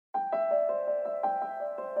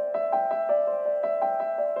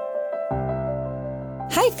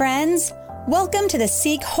Hi, friends. Welcome to the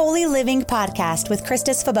Seek Holy Living podcast with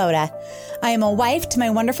Krista Svoboda. I am a wife to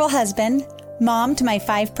my wonderful husband, mom to my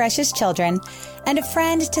 5 precious children, and a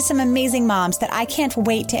friend to some amazing moms that I can't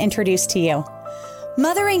wait to introduce to you.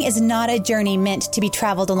 Mothering is not a journey meant to be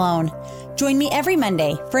traveled alone. Join me every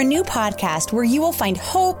Monday for a new podcast where you will find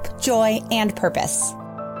hope, joy, and purpose.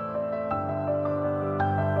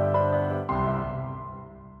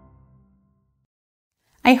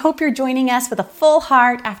 I hope you're joining us with a full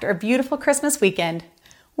heart after a beautiful Christmas weekend.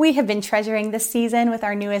 We have been treasuring this season with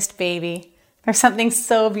our newest baby. There's something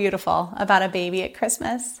so beautiful about a baby at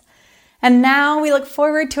Christmas. And now we look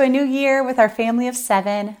forward to a new year with our family of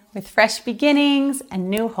 7, with fresh beginnings and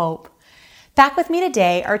new hope. Back with me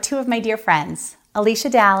today are 2 of my dear friends, Alicia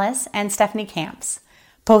Dallas and Stephanie Camps,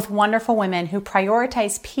 both wonderful women who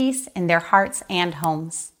prioritize peace in their hearts and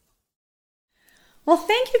homes. Well,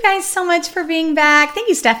 thank you guys so much for being back. Thank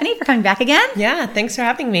you, Stephanie, for coming back again. Yeah, thanks for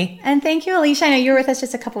having me. And thank you, Alicia. I know you were with us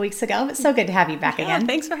just a couple weeks ago, but so good to have you back again.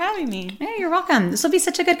 Thanks for having me. Yeah, you're welcome. This will be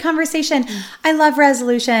such a good conversation. I love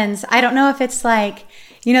resolutions. I don't know if it's like,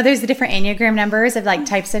 you know, there's the different Enneagram numbers of like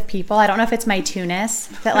types of people. I don't know if it's my 2-ness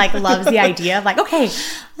that like loves the idea of like, okay,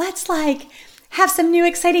 let's like have some new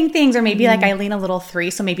exciting things, or maybe like I lean a little 3,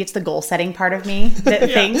 so maybe it's the goal setting part of me that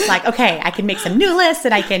thinks like, okay, I can make some new lists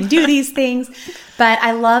and I can do these things. But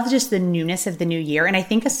I love just the newness of the new year, and I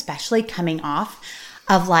think especially coming off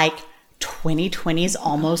of like 2020 is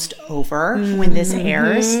almost over when this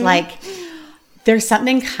airs, like there's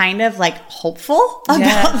something kind of like hopeful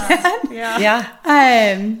about that.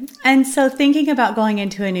 And so thinking about going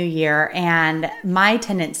into a new year, and my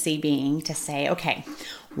tendency being to say, okay,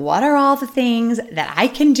 what are all the things that I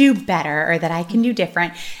can do better or that I can do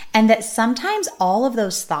different? And that sometimes all of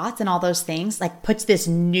those thoughts and all those things like puts this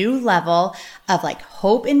new level of like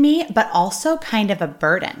hope in me, but also kind of a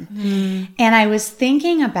burden. And I was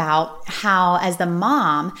thinking about how as the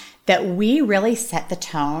mom that we really set the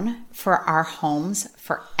tone for our homes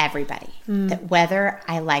for everybody, that whether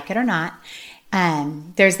I like it or not.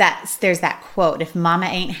 There's that quote, if mama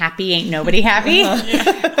ain't happy, ain't nobody happy.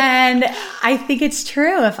 And I think it's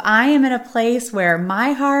true. If I am in a place where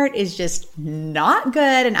my heart is just not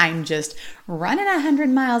good and I'm just running 100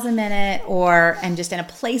 miles a minute, or I'm just in a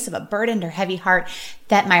place of a burdened or heavy heart,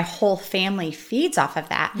 that my whole family feeds off of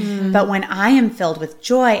that. But when I am filled with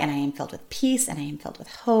joy and I am filled with peace and I am filled with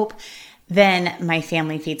hope, then my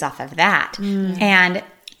family feeds off of that. And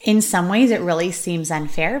in some ways, it really seems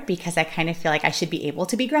unfair because I kind of feel like I should be able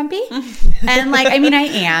to be grumpy. And like, I mean, I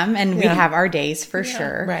am, and we have our days for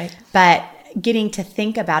sure. Right. But getting to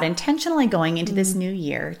think about intentionally going into this new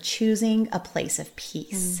year, choosing a place of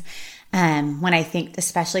peace. When I think,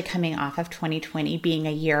 especially coming off of 2020 being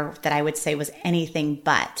a year that I would say was anything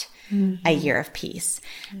but a year of peace.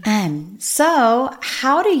 So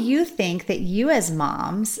how do you think that you as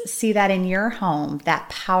moms see that in your home, that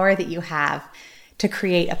power that you have to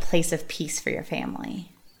create a place of peace for your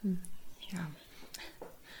family?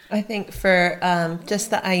 I think for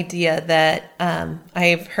just the idea that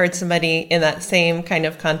I've heard somebody in that same kind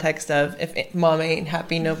of context of if mom ain't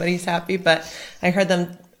happy, nobody's happy. But I heard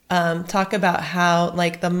them talk about how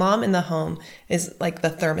like the mom in the home is like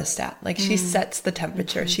the thermostat. Like she sets the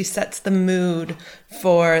temperature, she sets the mood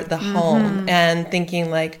for the home, and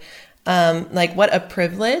thinking like what a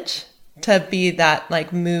privilege to be that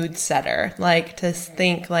like mood setter, like to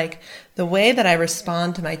think like the way that I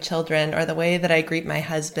respond to my children, or the way that I greet my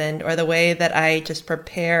husband, or the way that I just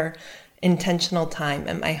prepare intentional time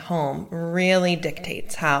in my home really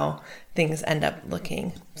dictates how things end up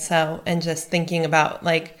looking. So, and just thinking about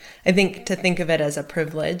like, I think to think of it as a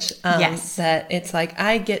privilege, that it's like,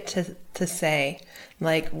 I get to say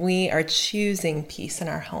like, we are choosing peace in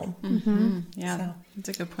our home. Yeah. So. That's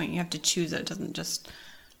a good point. You have to choose it. It doesn't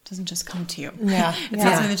just come to you. Yeah. It's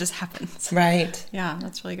not something that just happens. Right. Yeah,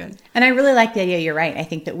 that's really good. And I really like the idea. You're right. I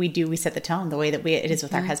think that we set the tone the way that it is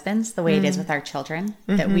with our husbands, the way it is with our children,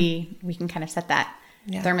 that we can kind of set that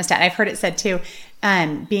thermostat. I've heard it said too,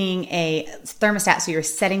 being a thermostat, so you're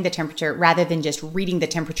setting the temperature rather than just reading the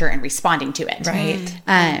temperature and responding to it.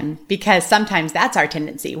 Right. Because sometimes that's our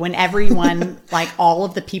tendency. When everyone, like all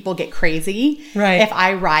of the people get crazy, if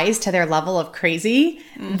I rise to their level of crazy,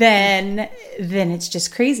 then it's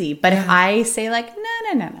just crazy. But if I say like,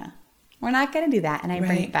 no, we're not going to do that, and I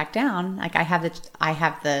bring it back down, like I have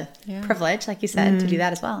the privilege, like you said, to do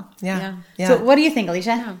that as well. Yeah. So what do you think,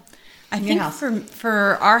 Alicia? I think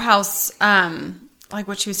for our house, like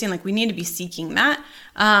what she was saying, like we need to be seeking that,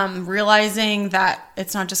 realizing that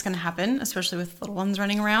it's not just going to happen, especially with little ones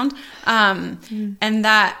running around. And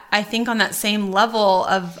that I think on that same level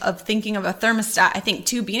of thinking of a thermostat, I think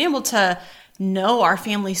too, being able to know our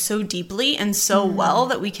family so deeply and so well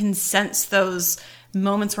that we can sense those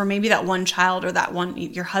moments where maybe that one child or that one,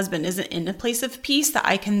 your husband, isn't in a place of peace, that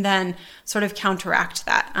I can then sort of counteract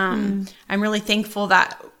that. I'm really thankful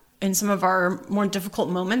that in some of our more difficult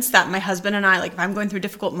moments that my husband and I, like if I'm going through a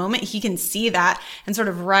difficult moment, he can see that and sort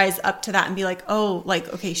of rise up to that and be like, oh,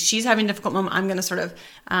 like, okay, she's having a difficult moment. I'm going to sort of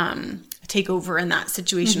take over in that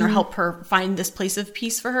situation or help her find this place of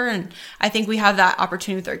peace for her. And I think we have that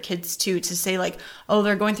opportunity with our kids too, to say like, oh,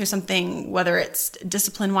 they're going through something, whether it's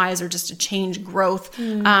discipline wise or just a change, growth,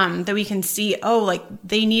 that we can see, oh, like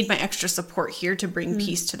they need my extra support here to bring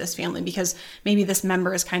peace to this family, because maybe this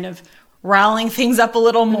member is kind of riling things up a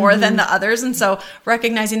little more than the others. And so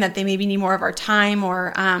recognizing that they maybe need more of our time,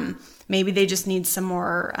 or maybe they just need some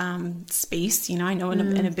more space. You know, I know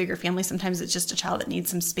in a bigger family, sometimes it's just a child that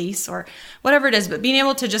needs some space or whatever it is, but being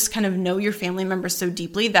able to just kind of know your family members so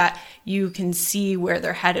deeply that you can see where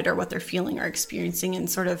they're headed or what they're feeling or experiencing, and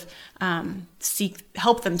sort of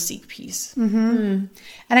help them seek peace. And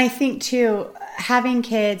I think too, having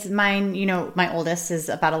kids, mine, you know, my oldest is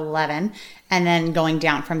about 11, and then going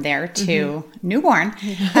down from there to newborn,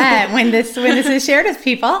 when this is shared with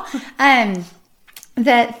people,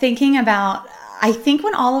 that thinking about, I think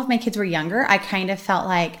when all of my kids were younger, I kind of felt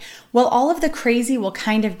like, well, all of the crazy will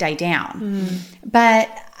kind of die down. But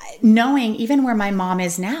knowing even where my mom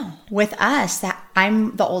is now with us, that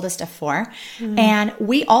I'm the oldest of 4, and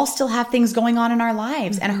we all still have things going on in our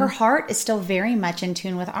lives, and her heart is still very much in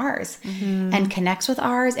tune with ours, and connects with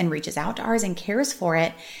ours and reaches out to ours and cares for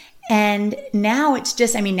it. And now it's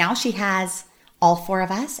just, I mean, now she has all 4 of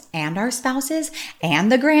us and our spouses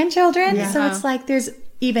and the grandchildren. Yeah. So it's like there's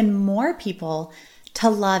even more people to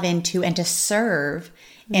love into and to serve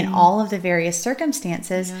in all of the various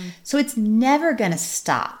circumstances. Yeah. So it's never going to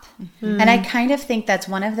stop. And I kind of think that's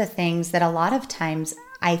one of the things that a lot of times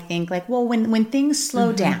I think like, well, when things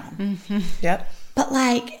slow down, Yep. but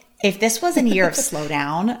like, if this wasn't a year of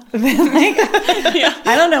slowdown, then like,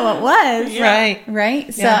 I don't know what was. Yeah.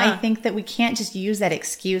 Right. So I think that we can't just use that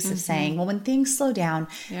excuse of saying, well, when things slow down,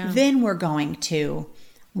 then we're going to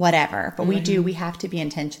whatever. But we have to be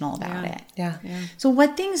intentional about it. Yeah. So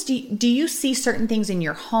what things do you see certain things in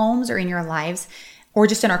your homes or in your lives, or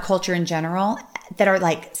just in our culture in general, that are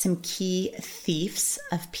like some key thieves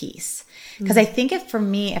of peace? Because I think for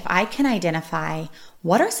me, if I can identify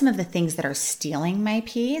what are some of the things that are stealing my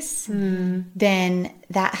peace, then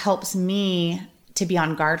that helps me to be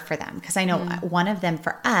on guard for them. Because I know one of them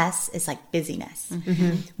for us is like busyness.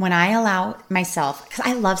 When I allow myself, because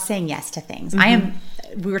I love saying yes to things.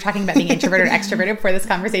 We were talking about being introverted or extroverted before this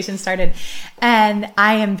conversation started. And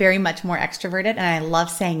I am very much more extroverted, and I love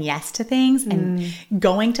saying yes to things and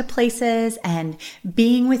going to places and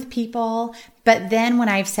being with people. But then when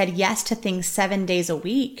I've said yes to things 7 days a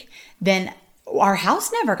week, then our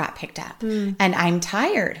house never got picked up, and I'm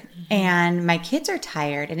tired, and my kids are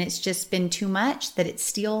tired, and it's just been too much that it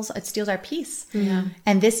steals our peace.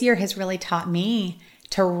 And this year has really taught me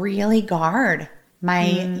to really guard my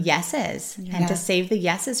yeses and to save the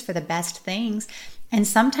yeses for the best things, and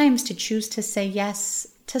sometimes to choose to say yes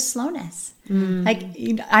to slowness. Like,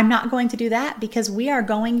 I'm not going to do that because we are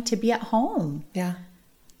going to be at home.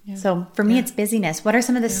 So for me, it's busyness. What are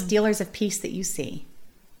some of the stealers of peace that you see?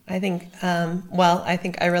 I think, I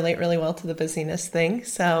think I relate really well to the busyness thing.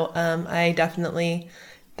 So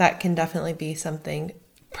that can definitely be something.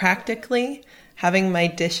 Practically, having my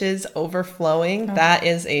dishes overflowing, that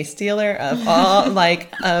is a stealer of all,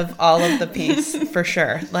 of all of the peace, for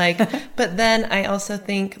sure. But then I also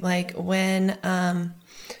think when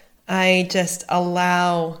I just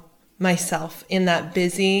allow myself in that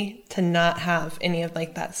busy to not have any of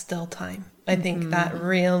that still time. I think that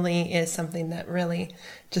really is something that really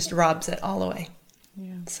just robs it all away.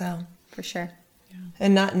 So for sure.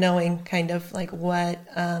 And not knowing kind of what,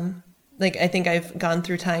 I think I've gone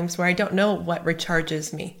through times where I don't know what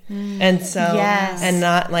recharges me. And so, and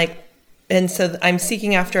not and so I'm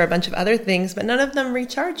seeking after a bunch of other things, but none of them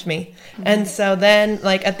recharge me. And so then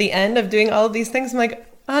at the end of doing all of these things, I'm like,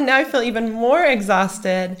 oh, now I feel even more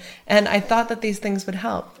exhausted. And I thought that these things would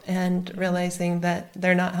help, and realizing that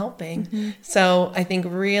they're not helping. So I think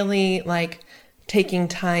really taking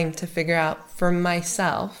time to figure out for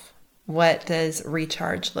myself, what does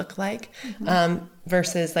recharge look like?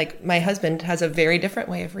 Versus my husband has a very different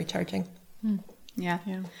way of recharging. Yeah.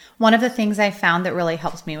 One of the things I found that really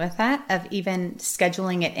helps me with that, of even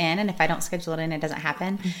scheduling it in, and if I don't schedule it in, it doesn't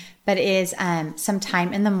happen, but is some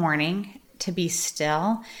time in the morning to be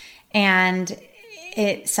still. And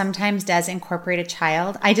it sometimes does incorporate a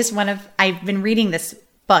child. I've been reading this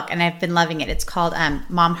book, and I've been loving it. It's called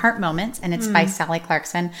Mom Heart Moments, and it's by Sally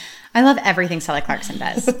Clarkson. I love everything Sally Clarkson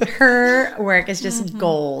does. Her work is just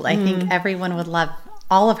gold. I think everyone would love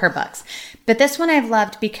all of her books. But this one I've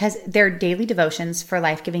loved because they're daily devotions for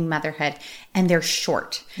life-giving motherhood, and they're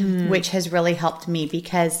short, which has really helped me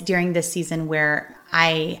because during this season where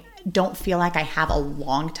I don't feel like I have a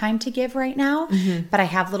long time to give right now, but I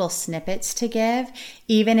have little snippets to give,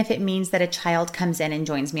 even if it means that a child comes in and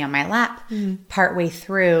joins me on my lap partway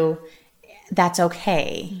through, that's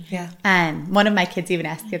okay. Yeah. And one of my kids even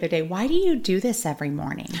asked the other day, why do you do this every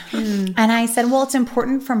morning? And I said, well, it's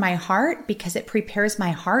important for my heart because it prepares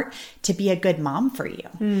my heart to be a good mom for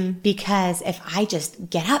you. Because if I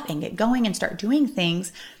just get up and get going and start doing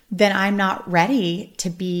things, then I'm not ready to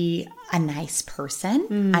be a nice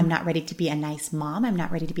person. I'm not ready to be a nice mom. I'm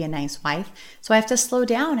not ready to be a nice wife. So I have to slow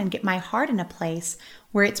down and get my heart in a place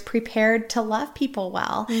where it's prepared to love people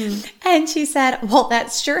well. And she said, well,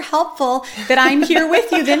 that's sure helpful that I'm here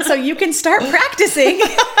with you then so you can start practicing.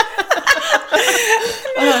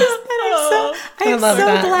 I'm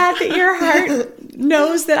so glad that your heart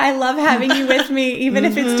knows that I love having you with me, even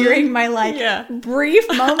if it's during my brief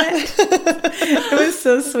moment. It was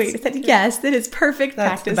so sweet. I said, yes, that is perfect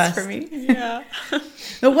practice for me. Yeah.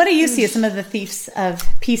 But what do you see as some of the thieves of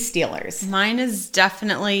peace stealers? Mine is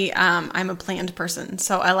definitely, I'm a planned person.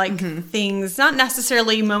 So I like things, not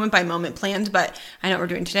necessarily moment by moment planned, but I know what we're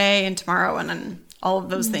doing today and tomorrow and then all of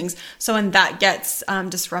those things. So when that gets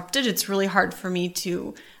disrupted, it's really hard for me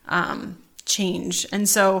to change. And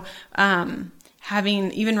so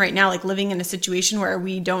having, even right now, like living in a situation where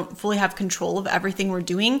we don't fully have control of everything we're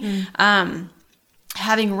doing,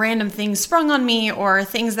 having random things sprung on me or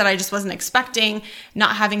things that I just wasn't expecting,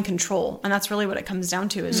 not having control. And that's really what it comes down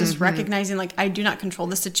to, is just recognizing like I do not control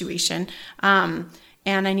the situation. And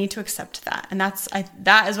I need to accept that. And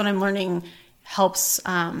that is what I'm learning helps,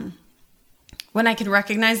 when I can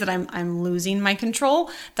recognize that I'm losing my control,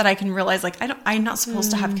 that I can realize like I'm not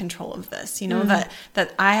supposed to have control of this, you know,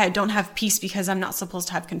 that I don't have peace because I'm not supposed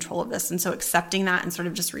to have control of this. And so accepting that and sort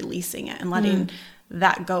of just releasing it and letting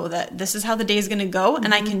that go, that this is how the day is going to go.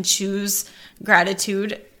 And I can choose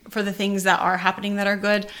gratitude for the things that are happening that are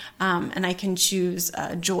good. And I can choose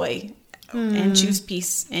joy and choose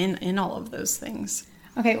peace in all of those things.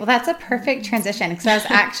 Okay, well, that's a perfect transition because I was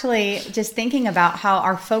actually just thinking about how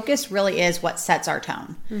our focus really is what sets our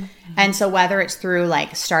tone. And so whether it's through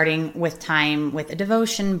like starting with time with a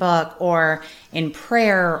devotion book or in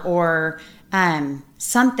prayer or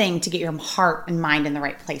something to get your heart and mind in the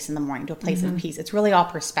right place in the morning, to a place of peace, it's really all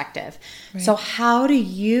perspective. Right. So how do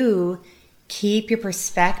you keep your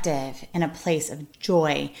perspective in a place of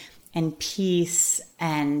joy and peace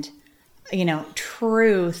and, you know,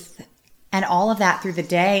 truth and all of that through the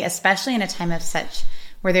day, especially in a time of such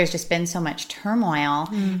where there's just been so much turmoil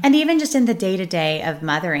and even just in the day-to-day of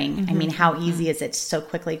mothering. I mean, how easy is it to so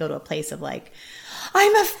quickly go to a place of like,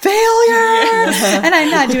 I'm a failure and I'm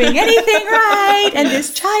not doing anything right. And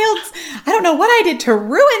this child's, I don't know what I did to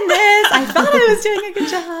ruin this. I thought I was doing a good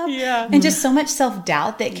job. And just so much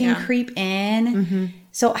self-doubt that can creep in.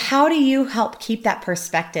 So how do you help keep that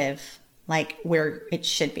perspective like where it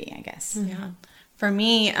should be, I guess? For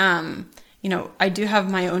me, you know, I do have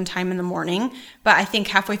my own time in the morning, but I think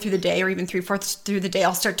halfway through the day or even 3/4 through the day,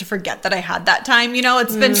 I'll start to forget that I had that time. You know,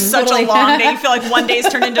 it's been such a long day. You feel like one day's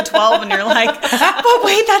turned into 12 and you're like, but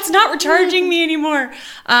wait, that's not recharging me anymore.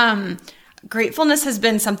 Gratefulness has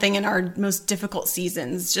been something in our most difficult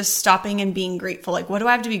seasons, just stopping and being grateful. Like, what do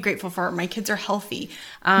I have to be grateful for? My kids are healthy.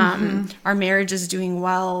 Our marriage is doing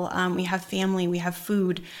well. We have family. We have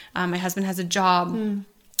food. My husband has a job.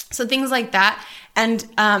 So things like that. And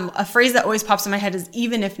a phrase that always pops in my head is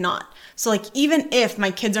even if not. So like, even if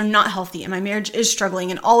my kids are not healthy and my marriage is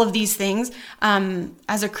struggling and all of these things,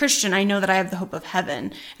 as a Christian, I know that I have the hope of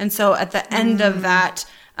heaven. And so at the end of that,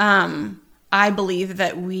 I believe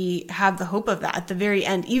that we have the hope of that at the very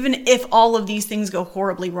end, even if all of these things go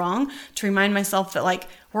horribly wrong, to remind myself that like,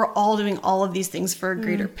 we're all doing all of these things for a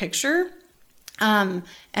greater picture.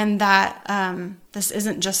 And that this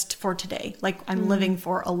isn't just for today. Like I'm living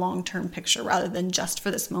for a long-term picture rather than just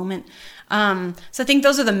for this moment. So I think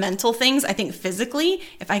those are the mental things. I think physically,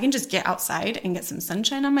 if I can just get outside and get some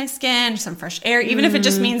sunshine on my skin, some fresh air, even if it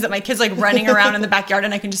just means that my kid's like running around in the backyard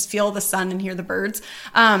and I can just feel the sun and hear the birds.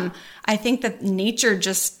 I think that nature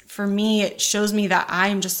just, for me, it shows me that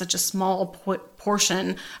I'm just such a small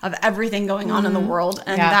portion of everything going on in the world.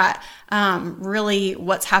 And that really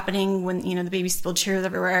what's happening when, you know, the baby spilled chairs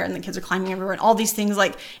everywhere and the kids are climbing everywhere and all these things,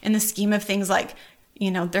 like in the scheme of things, like, you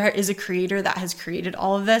know, there is a creator that has created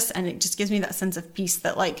all of this. And it just gives me that sense of peace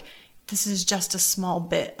that like, this is just a small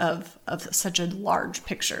bit of such a large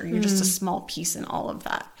picture. You're just a small piece in all of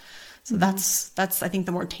that. So that's I think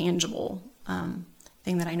the more tangible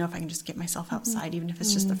thing that I know. If I can just get myself outside, even if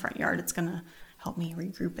it's just the front yard, it's gonna help me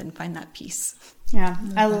regroup and find that peace. Yeah,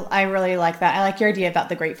 I really like that. I like your idea about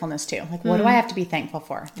the gratefulness too. Like, what do I have to be thankful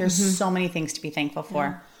for? There's so many things to be thankful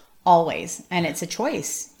for, always, and it's a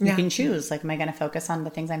choice. You can choose. Like, am I going to focus on the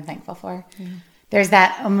things I'm thankful for? There's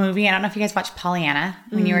that movie. I don't know if you guys watched Pollyanna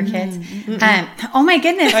when you were kids. Oh my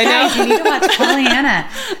goodness, guys, you need to watch Pollyanna.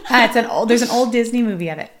 There's an old Disney movie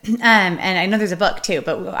of it. And I know there's a book too,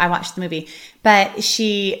 but I watched the movie. But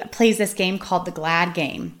she plays this game called the Glad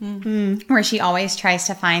Game, where she always tries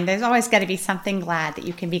to find, there's always got to be something glad that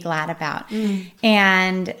you can be glad about.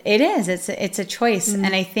 And it's a choice.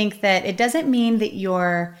 And I think that it doesn't mean that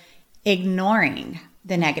you're ignoring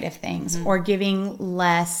the negative things or giving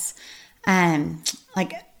less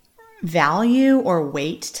like value or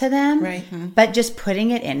weight to them, right? But just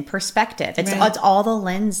putting it in perspective. It's all the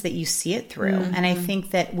lens that you see it through. And I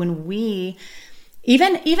think that when we,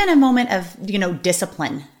 even a moment of,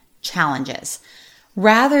 discipline challenges,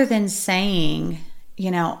 rather than saying,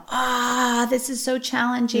 this is so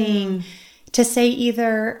challenging, to say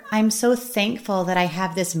either, I'm so thankful that I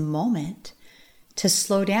have this moment to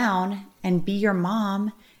slow down and be your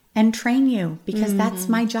mom and train you because that's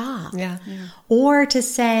my job. Yeah. Or to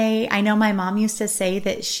say, I know my mom used to say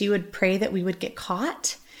that she would pray that we would get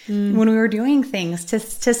caught when we were doing things, to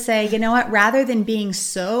say, you know what, rather than being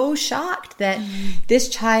so shocked that this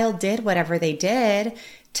child did whatever they did,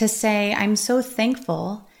 to say, I'm so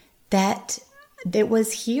thankful that it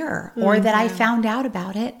was here or that I found out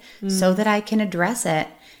about it so that I can address it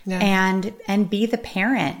and be the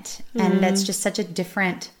parent. And that's just such a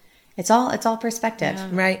different, it's all perspective. Yeah.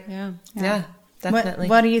 Right. Yeah, definitely.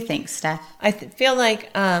 What do you think, Steph? I feel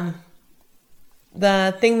like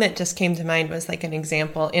the thing that just came to mind was like an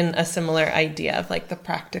example in a similar idea of like the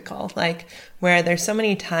practical, like where there's so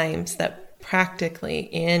many times that practically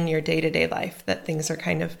in your day-to-day life that things are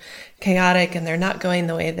kind of chaotic and they're not going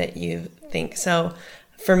the way that you think. So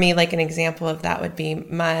for me, like an example of that would be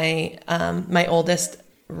my oldest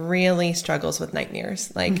really struggles with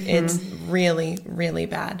nightmares. Like it's really, really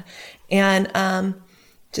bad. And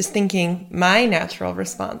just thinking my natural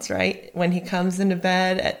response, right? When he comes into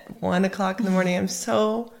bed at 1 o'clock in the morning, I'm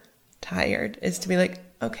so tired, is to be like,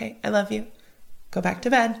 okay, I love you. Go back to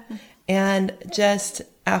bed. And just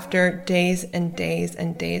after days and days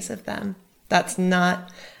and days of them, that's not,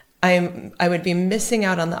 I would be missing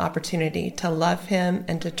out on the opportunity to love him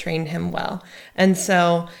and to train him well. And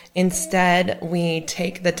so instead we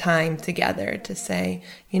take the time together to say,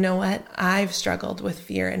 you know what? I've struggled with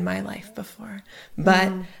fear in my life before,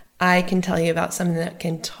 but I can tell you about something that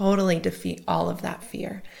can totally defeat all of that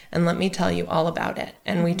fear. And let me tell you all about it.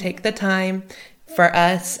 And we take the time for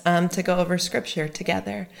us to go over scripture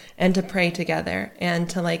together and to pray together and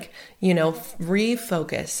to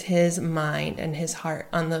refocus his mind and his heart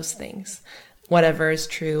on those things. Whatever is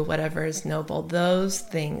true, whatever is noble, those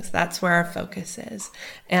things, that's where our focus is.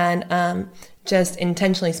 And just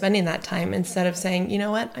intentionally spending that time instead of saying, you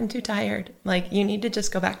know what, I'm too tired. Like, you need to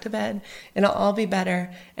just go back to bed. It'll all be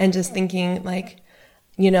better. And just thinking like,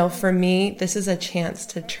 for me, this is a chance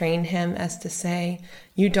to train him as to say,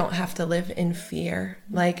 you don't have to live in fear.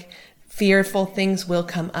 Like, fearful things will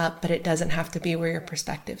come up, but it doesn't have to be where your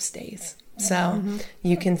perspective stays. So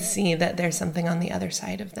you can see that there's something on the other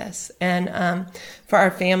side of this. And for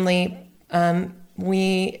our family,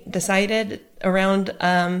 we decided around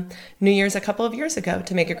New Year's a couple of years ago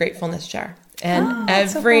to make a gratefulness jar. And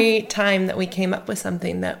every time that we came up with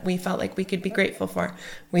something that we felt like we could be grateful for,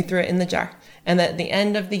 we threw it in the jar. And at the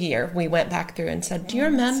end of the year, we went back through and said, do you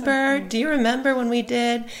remember? Do you remember when we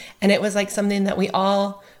did? And it was like something that we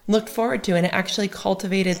all looked forward to. And it actually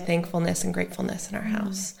cultivated thankfulness and gratefulness in our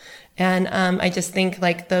house. And I just think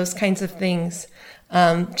like those kinds of things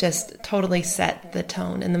just totally set the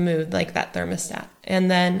tone and the mood, like that thermostat.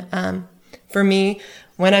 And then for me,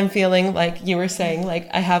 when I'm feeling like you were saying, like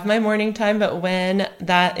I have my morning time, but when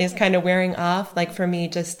that is kind of wearing off, like for me,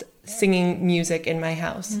 just singing music in my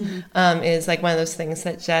house is like one of those things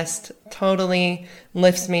that just totally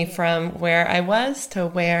lifts me from where I was to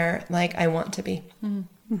where like I want to be.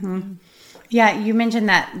 Yeah, you mentioned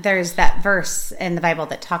that there's that verse in the Bible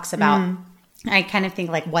that talks about, I kind of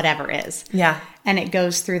think like whatever is. Yeah. And it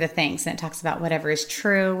goes through the things and it talks about whatever is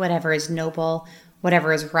true, whatever is noble,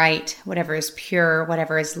 whatever is right, whatever is pure,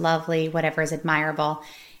 whatever is lovely, whatever is admirable.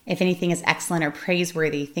 If anything is excellent or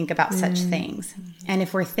praiseworthy, think about such things. And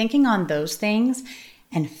if we're thinking on those things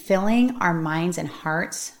and filling our minds and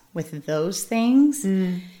hearts with those things,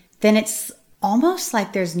 then it's almost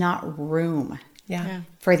like there's not room Yeah.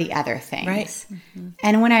 for the other things. Right.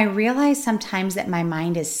 And when I realize sometimes that my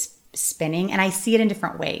mind is spinning, and I see it in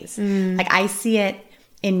different ways. Like I see it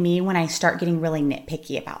in me when I start getting really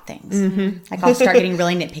nitpicky about things. Like I'll start getting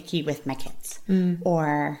really nitpicky with my kids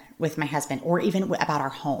or with my husband or even about our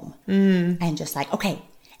home. And just like, okay,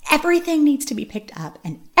 everything needs to be picked up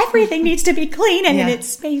and everything needs to be clean and in its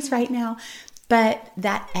space right now. But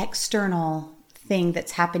that external thing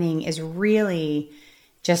that's happening is really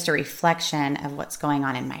just a reflection of what's going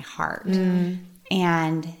on in my heart.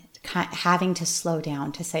 And having to slow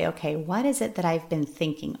down to say, okay, what is it that I've been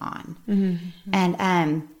thinking on? And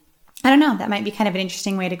I don't know, that might be kind of an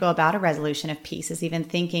interesting way to go about a resolution of peace, is even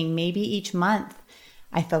thinking maybe each month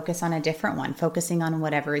I focus on a different one, focusing on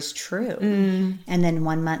whatever is true. And then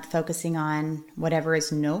 1 month focusing on whatever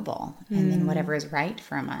is noble, and then whatever is right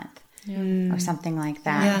for a month. Or something like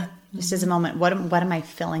that. Yeah. Just as a moment, what am I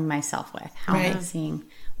filling myself with? How am I seeing?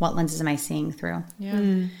 What lenses am I seeing through?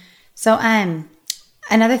 So,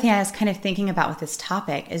 another thing I was kind of thinking about with this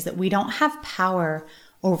topic is that we don't have power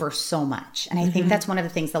over so much, and I think that's one of the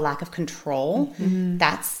things, the lack of control.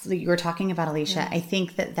 That's you were talking about, Alicia. I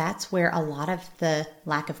think that's where a lot of the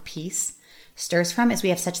lack of peace stirs from. Is we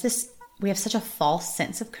have such a false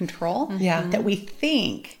sense of control that we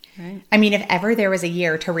think. Right. I mean, if ever there was a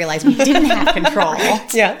year to realize we didn't have control, like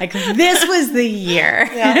this was the year.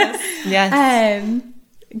 Yes.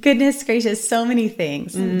 Goodness gracious, so many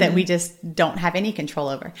things that we just don't have any control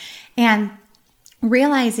over. And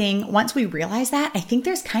realizing, once we realize that, I think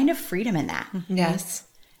there's kind of freedom in that. Yes.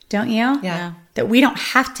 Don't you? Yeah. That we don't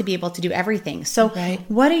have to be able to do everything. So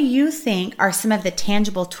what do you think are some of the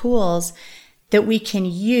tangible tools that we can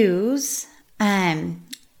use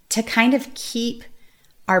to kind of keep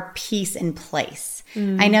our peace in place?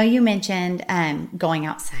 I know you mentioned going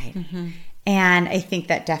outside, and I think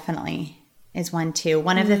that definitely is one too.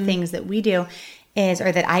 One of the things that we do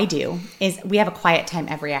that I do is we have a quiet time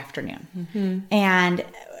every afternoon. And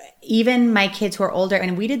even my kids who are older,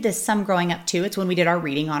 and we did this some growing up too, it's when we did our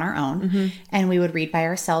reading on our own, and we would read by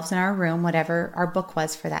ourselves in our room, whatever our book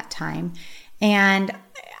was for that time. And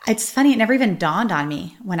it's funny, it never even dawned on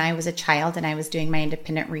me when I was a child and I was doing my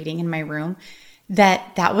independent reading in my room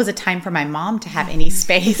that was a time for my mom to have any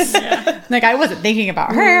space. Like I wasn't thinking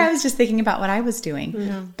about her. I was just thinking about what I was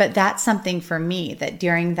doing. But that's something for me that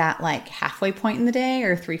during that like halfway point in the day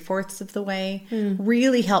or 3/4 of the way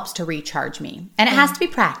really helps to recharge me. And it has to be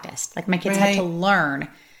practiced. Like my kids had to learn,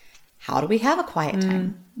 how do we have a quiet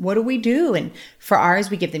time? What do we do? And for ours,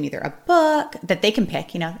 we give them either a book that they can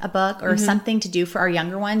pick, a book or something to do. For our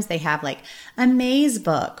younger ones, they have like a maze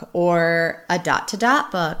book or a dot-to-dot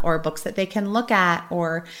book or books that they can look at,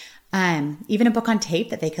 or even a book on tape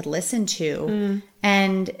that they could listen to.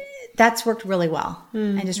 And that's worked really well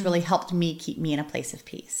and just really helped me keep me in a place of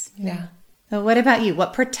peace. Yeah. So what about you?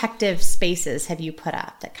 What protective spaces have you put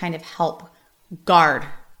up that kind of help guard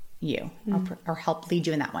you or help lead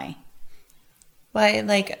you in that way? Well,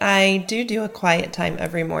 I do a quiet time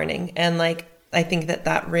every morning, and I think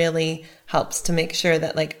that really helps to make sure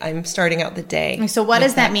that I'm starting out the day. So what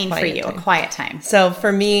does that mean for you, a quiet time? So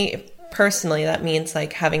for me personally, that means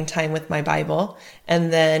having time with my Bible,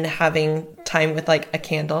 and then having time with a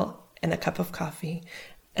candle and a cup of coffee.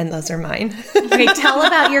 And those are mine. Okay, tell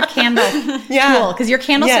about your candle tool, because your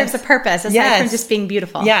candle serves a purpose aside from just being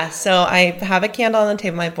beautiful. Yeah, so I have a candle on the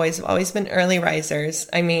table. My boys have always been early risers.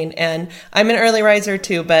 And I'm an early riser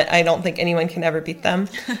too, but I don't think anyone can ever beat them.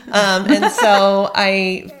 And so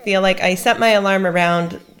I feel like I set my alarm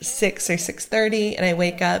around 6 or 6:30, and I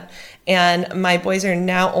wake up. And my boys are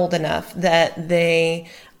now old enough that they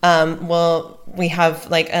we have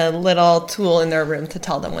a little tool in their room to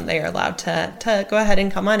tell them when they are allowed to go ahead and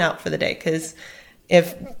come on out for the day. Because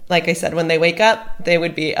if, like I said, when they wake up, they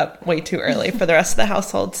would be up way too early for the rest of the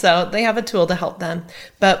household. So they have a tool to help them.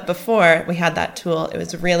 But before we had that tool, it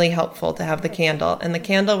was really helpful to have the candle. And the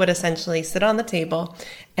candle would essentially sit on the table.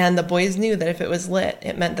 And the boys knew that if it was lit,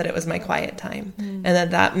 it meant that it was my quiet time.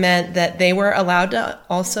 And that meant that they were allowed to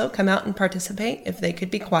also come out and participate if they could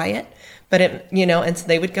be quiet. But and so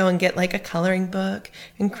they would go and get a coloring book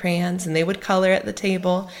and crayons, and they would color at the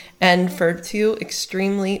table. And for two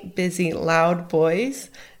extremely busy, loud boys,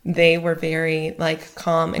 they were very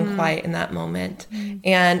calm and quiet in that moment.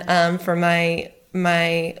 And for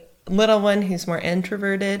my little one who's more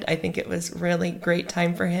introverted, I think it was really great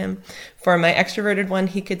time for him for my extroverted one,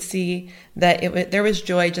 he could see that there was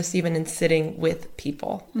joy just even in sitting with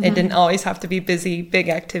people. It didn't always have to be busy, big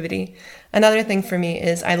activity. Another thing for me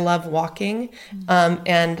is I love walking,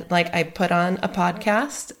 and like I put on a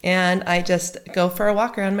podcast and I just go for a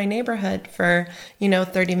walk around my neighborhood for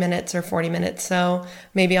 30 minutes or 40 minutes. So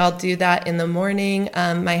maybe I'll do that in the morning.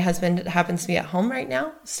 My husband happens to be at home right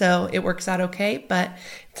now, so it works out okay. But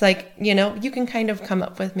it's like, you can kind of come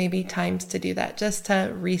up with maybe times to do that just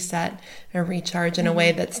to reset and recharge in a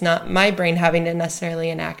way that's not my brain having to necessarily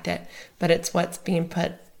enact it, but it's what's being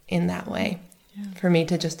put in that way for me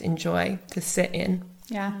to just enjoy, to sit in.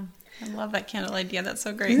 Yeah. I love that candle idea. That's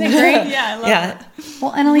so great. Isn't it great? Yeah, I love that.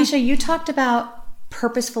 Well, and Alicia, you talked about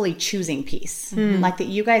purposefully choosing peace. Like that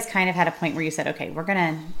you guys kind of had a point where you said, okay, we're going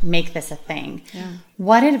to make this a thing. Yeah.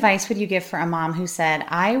 What advice would you give for a mom who said,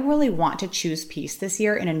 I really want to choose peace this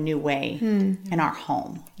year in a new way in our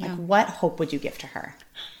home? Like what hope would you give to her?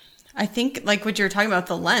 I think like what you were talking about,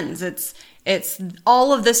 the lens, it's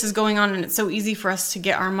all of this is going on, and it's so easy for us to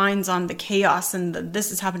get our minds on the chaos and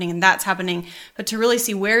this is happening and that's happening, but to really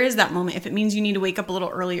see where is that moment. If it means you need to wake up a little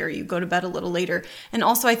earlier, you go to bed a little later. And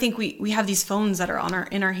also I think we have these phones that are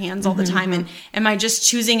in our hands all the time. And am I just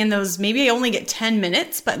choosing in those, maybe I only get 10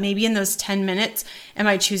 minutes, but maybe in those 10 minutes, am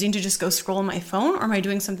I choosing to just go scroll on my phone, or am I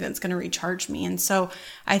doing something that's going to recharge me? And so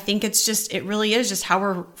I think it really is just how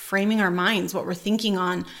we're framing our minds, what we're thinking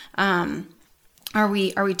on. Are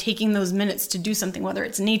we taking those minutes to do something, whether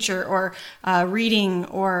it's nature or reading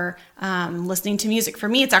or listening to music? For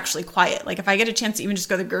me, it's actually quiet. Like if I get a chance to even just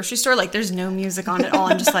go to the grocery store, like there's no music on at all.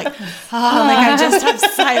 I'm just like, like I just have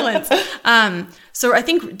silence. So I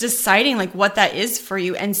think deciding like what that is for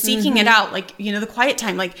you and seeking it out, like, the quiet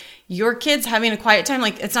time, like your kids having a quiet time,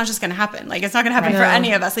 like it's not just going to happen. Like it's not going to happen for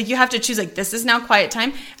any of us. Like you have to choose, like, this is now quiet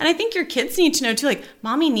time. And I think your kids need to know too, like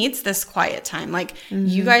mommy needs this quiet time. Like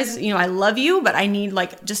you guys, I love you, but I need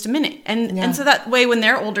like just a minute. And so that way when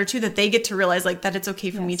they're older too, that they get to realize like that it's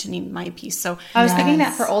okay for me to need my peace. So I was thinking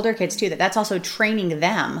that for older kids too, that's also training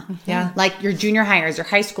them. Yeah. Like your junior hires, your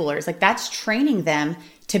high schoolers, like that's training them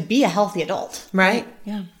to be a healthy adult. Right.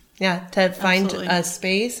 Yeah. Yeah, to find a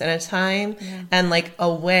space and a time and like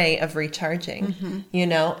a way of recharging,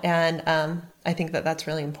 and I think that's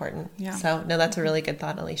really important. Yeah. So, no, that's a really good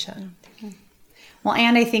thought, Alicia. Well,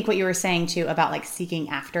 and I think what you were saying too about like seeking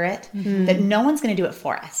after it, that no one's going to do it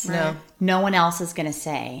for us. No. No one else is going to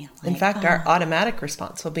say. Like, in fact, our automatic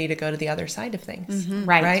response will be to go to the other side of things.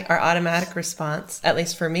 Right. Our automatic response, at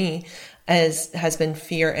least for me, has been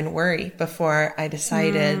fear and worry before I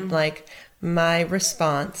decided like, my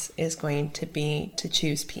response is going to be to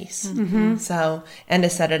choose peace. So, and to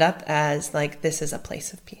set it up as like, this is a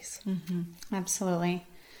place of peace. Absolutely.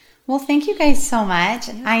 Well, thank you guys so much.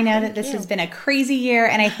 I know that this has been a crazy year,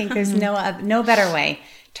 and I think there's no better way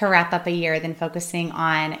to wrap up a year than focusing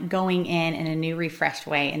on going in a new, refreshed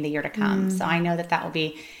way in the year to come. So I know that will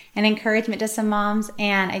be an encouragement to some moms,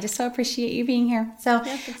 and I just so appreciate you being here. So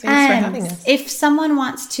thanks for having us. If someone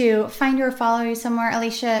wants to find you or follow you somewhere,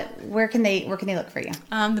 Alicia, where can they look for you?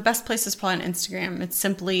 The best place is probably on Instagram. It's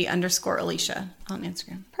simply _Alicia on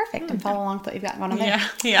Instagram. Perfect. And follow along with what you've got going on there.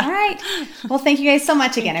 Yeah. All right. Well, thank you guys so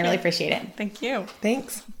much again. I really appreciate it. Thank you.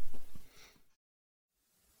 Thanks.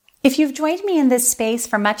 If you've joined me in this space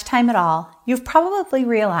for much time at all, you've probably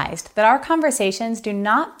realized that our conversations do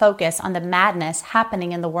not focus on the madness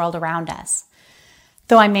happening in the world around us.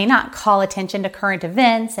 Though I may not call attention to current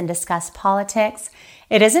events and discuss politics,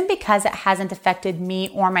 it isn't because it hasn't affected me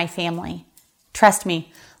or my family. Trust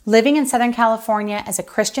me, living in Southern California as a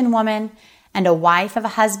Christian woman and a wife of a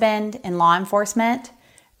husband in law enforcement,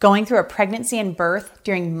 going through a pregnancy and birth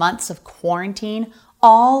during months of quarantine,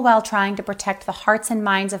 all while trying to protect the hearts and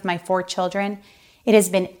minds of my 4 children, it has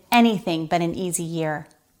been anything but an easy year.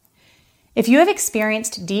 If you have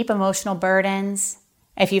experienced deep emotional burdens,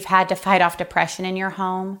 if you've had to fight off depression in your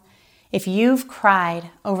home, if you've cried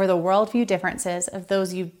over the worldview differences of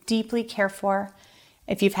those you deeply care for,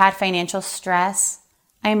 if you've had financial stress,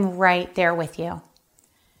 I'm right there with you.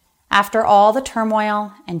 After all the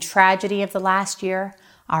turmoil and tragedy of the last year,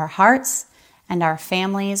 our hearts and our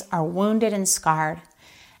families are wounded and scarred.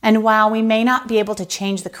 And while we may not be able to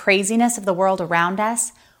change the craziness of the world around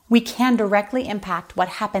us, we can directly impact what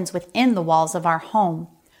happens within the walls of our home.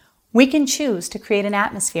 We can choose to create an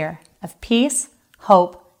atmosphere of peace,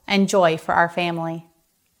 hope, and joy for our family.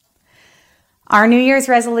 Our New Year's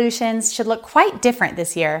resolutions should look quite different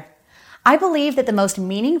this year. I believe that the most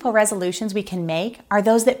meaningful resolutions we can make are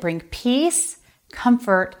those that bring peace,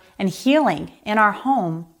 comfort, and healing in our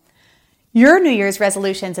home. Your New Year's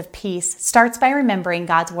resolutions of peace starts by remembering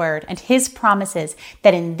God's word and His promises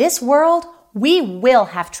that in this world we will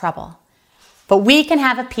have trouble, But we can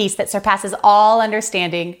have a peace that surpasses all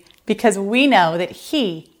understanding because we know that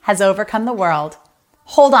He has overcome the world.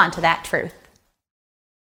 Hold on to that truth.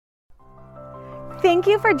 Thank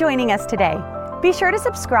you for joining us today. Be sure to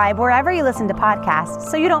subscribe wherever you listen to podcasts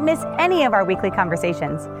so you don't miss any of our weekly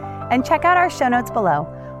conversations. And check out our show notes below,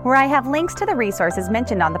 where I have links to the resources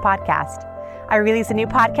mentioned on the podcast. I release a new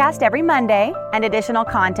podcast every Monday and additional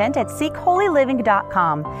content at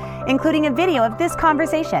seekholyliving.com, including a video of this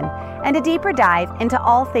conversation and a deeper dive into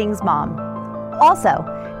all things mom.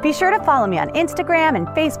 Also, be sure to follow me on Instagram and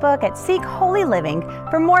Facebook at Seek Holy Living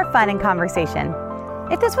for more fun and conversation.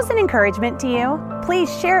 If this was an encouragement to you, please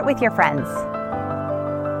share it with your friends.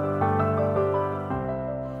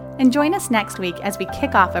 And join us next week as we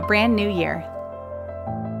kick off a brand new year.